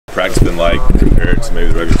Practice been like compared to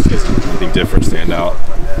maybe the regular season? Anything different stand out?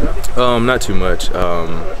 Not too much.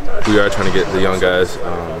 We are trying to get the young guys,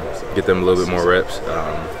 get them a little bit more reps.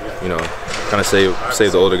 You know, kind of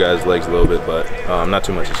save the older guys' legs a little bit, but not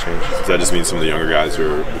too much has changed. Does that just mean some of the younger guys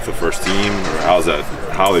are with the first team, or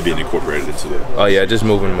how are they being incorporated into the? Oh yeah, just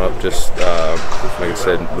moving them up. Just like I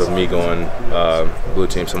said, with me going blue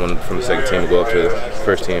team, someone from the second team will go up to the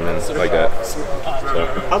first team and like that. So.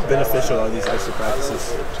 How beneficial are these extra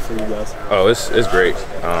practices for you guys? Oh, it's great.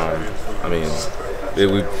 I mean,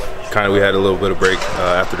 we had a little bit of break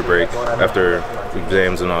after after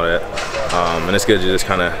exams and all that, and it's good to just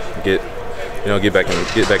kind of get back in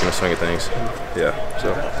the swing of things. Yeah.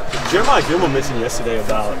 So. Jeremiah Gilmore mentioned yesterday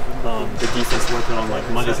about the defense working on like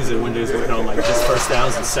Mondays, Tuesdays, and Wednesdays, working on like just first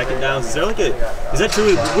downs and second downs. Is that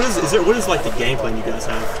true? What is like the game plan you guys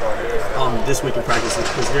have this week in practice?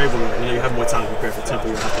 Because you're able to, you have more time to prepare for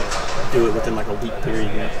Temple. You have to do it within like a week period.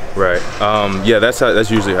 Right. Yeah. That's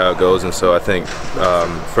usually how it goes. And so I think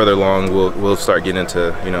further along we'll start getting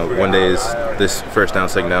into one day is this first down,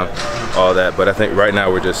 second down, all that. But I think right now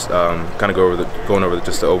we're just kind of going over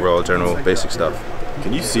just the overall general basic stuff.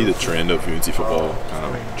 Can you see the trend of UNC football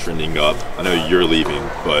kind of trending up? I know you're leaving,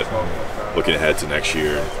 but looking ahead to next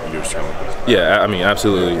year and years coming. Yeah, I mean,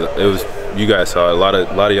 absolutely. It was, you guys saw it. A lot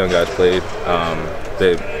of young guys played.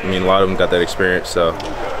 A lot of them got that experience. So,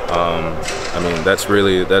 I mean, that's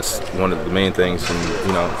one of the main things, and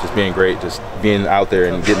just being great, just being out there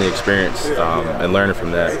and getting the experience and learning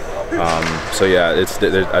from that. So yeah, I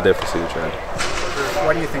definitely see the trend.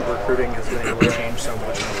 Why do you think recruiting has been able to change so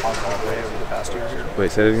much in a positive way over the past year?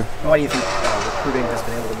 Wait, say it again? Why do you think recruiting has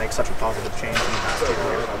been able to make such a positive change in the past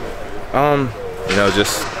year?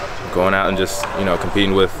 Just going out and just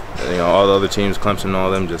competing with all the other teams, Clemson and all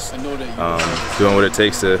of them, just doing what it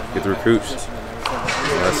takes to get the recruits. I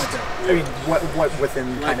mean, what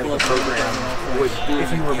within kind of the program if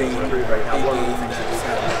you were being recruited right now, what are the things that you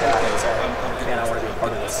kind of look at and say, man, I want to be a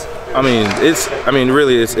part of this?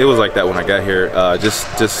 It was like that when I got here.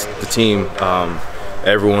 Just the team,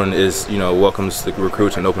 everyone is welcomes the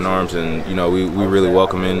recruits in open arms, and we really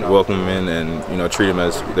welcome them in, and treat them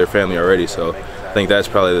as their family already. So I think that's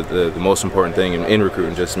probably the most important thing in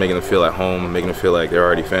recruiting, just making them feel at home, making them feel like they're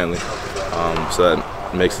already family. So that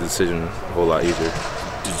makes the decision a whole lot easier.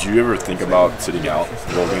 Did you ever think about sitting out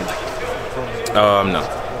the whole game? No.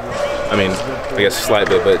 I mean, I guess a slight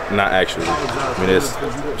bit, but not actually. I mean, it's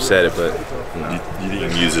said it, but no. You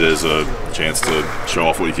didn't use it as a chance to show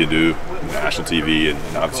off what you can do on national TV, and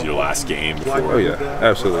obviously your last game before. Oh yeah,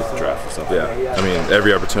 absolutely. The draft and stuff. Yeah. I mean,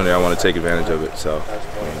 every opportunity I want to take advantage of it. So,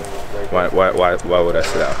 I mean, why would I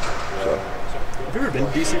sit out? So. Have you ever been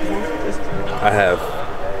to DC before? I have.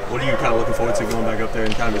 What are you kind of looking forward to going back up there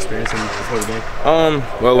and kind of experiencing before the game?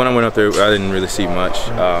 Well, when I went up there, I didn't really see much.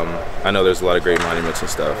 I know there's a lot of great monuments and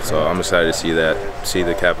stuff, so I'm excited to see that, see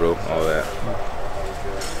the Capitol, all that.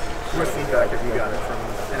 What feedback have you gotten from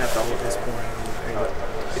NFL at this point? I mean,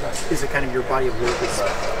 is it kind of your body of work is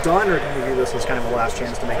done, or do you view this as kind of a last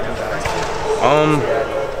chance to make an impact?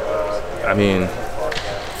 I mean,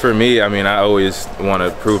 for me, I always want to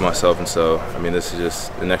prove myself, and so this is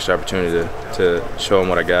just an extra opportunity to show them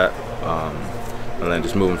what I got, and then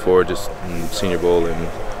just moving forward, just Senior Bowl and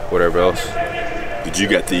whatever else. Did you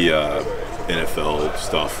get the NFL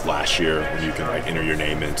stuff last year when you can enter your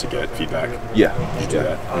name in to get feedback? Yeah. Did you do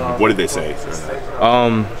that? And what did they say? All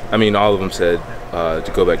of them said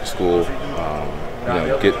to go back to school,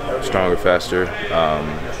 get stronger, faster, a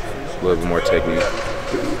little bit more technique.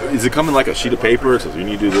 Is it coming like a sheet of paper? So you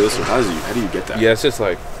need to do this, or how do you get that? Yeah, it's just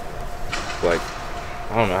like I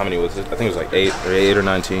don't know how many it was. I think it was like eight or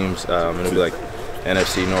nine teams, and it'll be like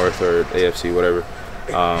NFC North or AFC, whatever.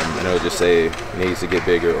 And it would just say needs to get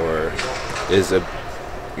bigger, or is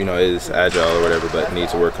agile or whatever, but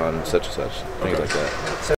needs to work on such and such, things like that.